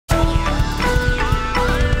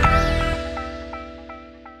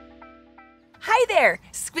there!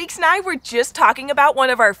 Squeaks and I were just talking about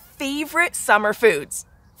one of our favorite summer foods,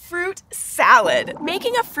 fruit salad.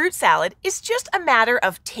 Making a fruit salad is just a matter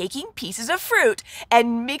of taking pieces of fruit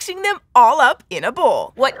and mixing them all up in a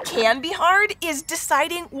bowl. What can be hard is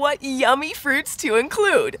deciding what yummy fruits to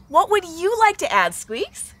include. What would you like to add,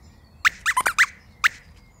 Squeaks?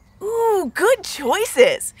 Ooh, good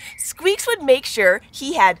choices! Squeaks would make sure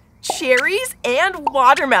he had cherries and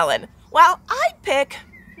watermelon, while I'd pick,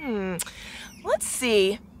 let's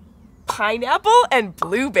see, pineapple and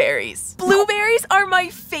blueberries. Blueberries are my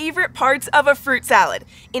favorite parts of a fruit salad.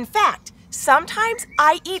 In fact, sometimes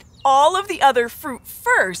I eat all of the other fruit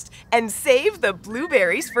first and save the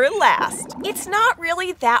blueberries for last. It's not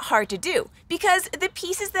really that hard to do because the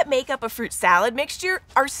pieces that make up a fruit salad mixture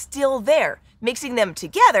are still there. Mixing them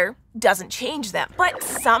together doesn't change them. But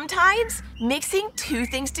sometimes mixing two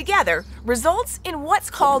things together results in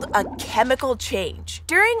what's called a chemical change.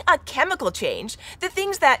 During a chemical change, the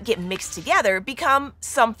things that get mixed together become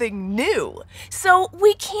something new. So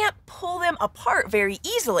we can't pull them apart very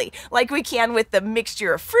easily like we can with the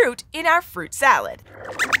mixture of fruit in our fruit salad.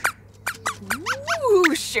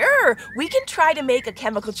 Ooh, sure, we can try to make a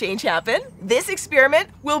chemical change happen. This experiment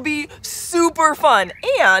will be super fun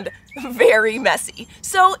and very messy.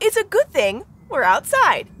 So it's a good thing we're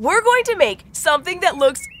outside. We're going to make something that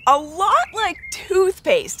looks a lot like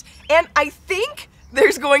toothpaste, and I think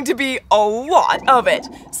there's going to be a lot of it.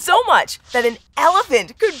 So much that an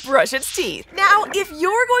elephant could brush its teeth. Now, if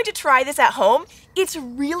you're going to try this at home, it's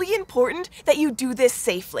really important that you do this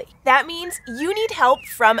safely. That means you need help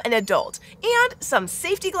from an adult and some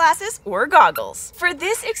safety glasses or goggles. For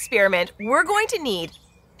this experiment, we're going to need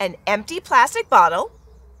an empty plastic bottle,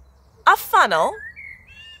 a funnel,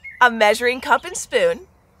 a measuring cup and spoon,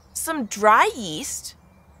 some dry yeast,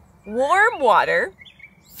 warm water,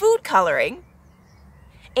 food coloring,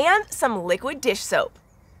 and some liquid dish soap.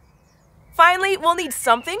 Finally, we'll need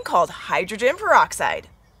something called hydrogen peroxide.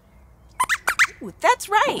 Ooh, that's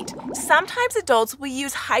right! Sometimes adults will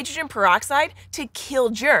use hydrogen peroxide to kill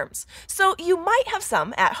germs, so you might have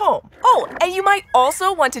some at home. Oh, and you might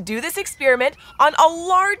also want to do this experiment on a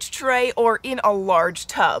large tray or in a large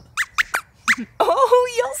tub.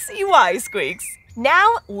 Oh, you'll see why, Squeaks.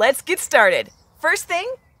 Now, let's get started. First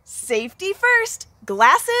thing, safety first.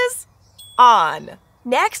 Glasses on.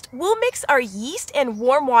 Next, we'll mix our yeast and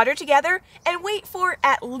warm water together and wait for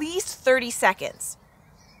at least 30 seconds.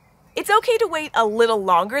 It's okay to wait a little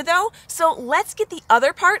longer though, so let's get the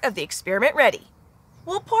other part of the experiment ready.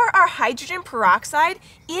 We'll pour our hydrogen peroxide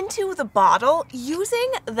into the bottle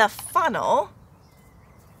using the funnel.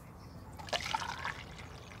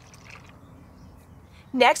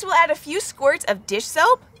 Next, we'll add a few squirts of dish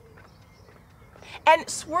soap and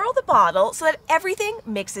swirl the bottle so that everything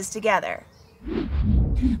mixes together.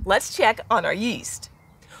 Let's check on our yeast.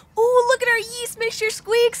 Ooh, look at our yeast mixture,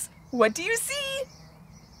 Squeaks! What do you see?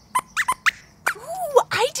 Ooh,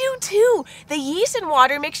 I do too! The yeast and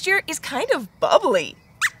water mixture is kind of bubbly.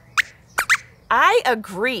 I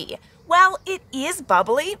agree. While it is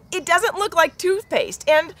bubbly, it doesn't look like toothpaste,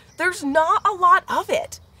 and there's not a lot of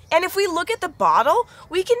it. And if we look at the bottle,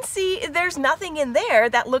 we can see there's nothing in there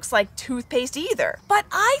that looks like toothpaste either. But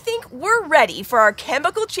I think we're ready for our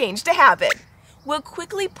chemical change to happen. We'll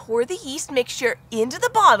quickly pour the yeast mixture into the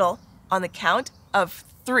bottle on the count of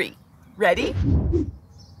 3. Ready?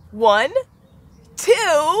 1,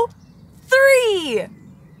 2, 3!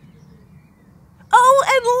 Oh,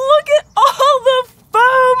 and look at all the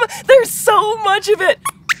foam! There's so much of it!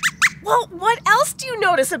 Well, what else do you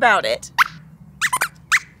notice about it?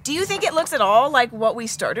 Do you think it looks at all like what we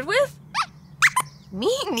started with?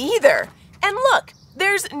 Me neither. And look,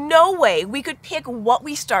 there's no way we could pick what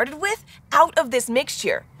we started with out of this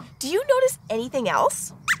mixture. Do you notice anything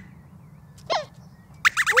else?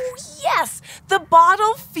 Oh, yes! The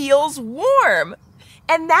bottle feels warm.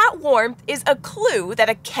 And that warmth is a clue that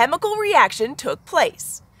a chemical reaction took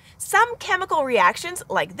place. Some chemical reactions,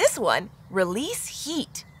 like this one, release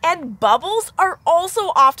heat. And bubbles are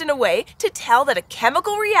also often a way to tell that a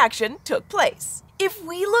chemical reaction took place. If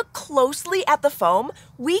we look closely at the foam,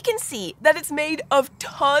 we can see that it's made of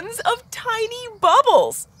tons of tiny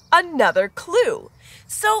bubbles. Another clue.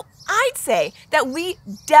 So I'd say that we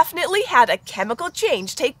definitely had a chemical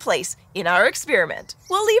change take place in our experiment.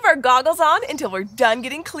 We'll leave our goggles on until we're done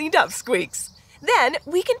getting cleaned up, Squeaks. Then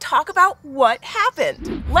we can talk about what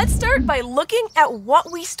happened. Let's start by looking at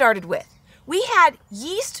what we started with. We had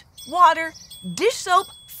yeast, water, dish soap,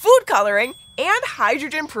 food coloring, and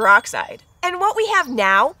hydrogen peroxide. And what we have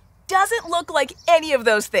now doesn't look like any of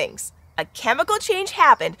those things. A chemical change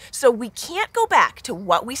happened, so we can't go back to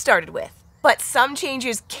what we started with. But some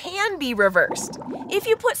changes can be reversed. If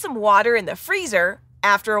you put some water in the freezer,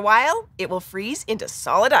 after a while, it will freeze into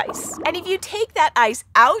solid ice. And if you take that ice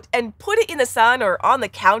out and put it in the sun or on the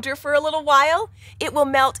counter for a little while, it will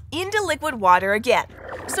melt into liquid water again.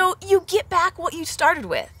 So you get back what you started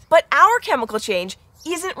with. But our chemical change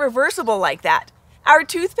isn't reversible like that. Our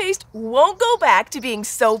toothpaste won't go back to being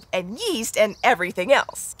soap and yeast and everything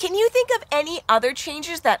else. Can you think of any other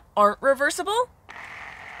changes that aren't reversible?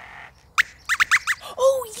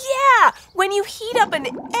 Oh yeah! When you heat up an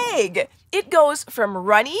egg, it goes from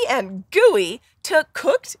runny and gooey to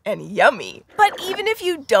cooked and yummy. But even if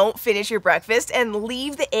you don't finish your breakfast and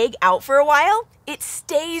leave the egg out for a while, it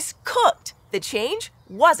stays cooked. The change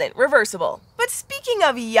wasn't reversible. But speaking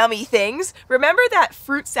of yummy things, remember that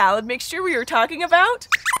fruit salad mixture we were talking about?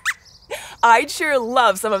 I'd sure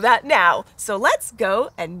love some of that now, so let's go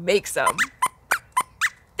and make some.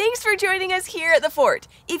 Thanks for joining us here at the Fort.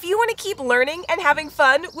 If you want to keep learning and having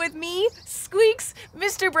fun with me, Squeaks,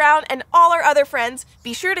 Mr. Brown, and all our other friends,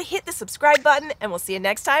 be sure to hit the subscribe button, and we'll see you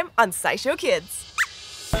next time on SciShow Kids.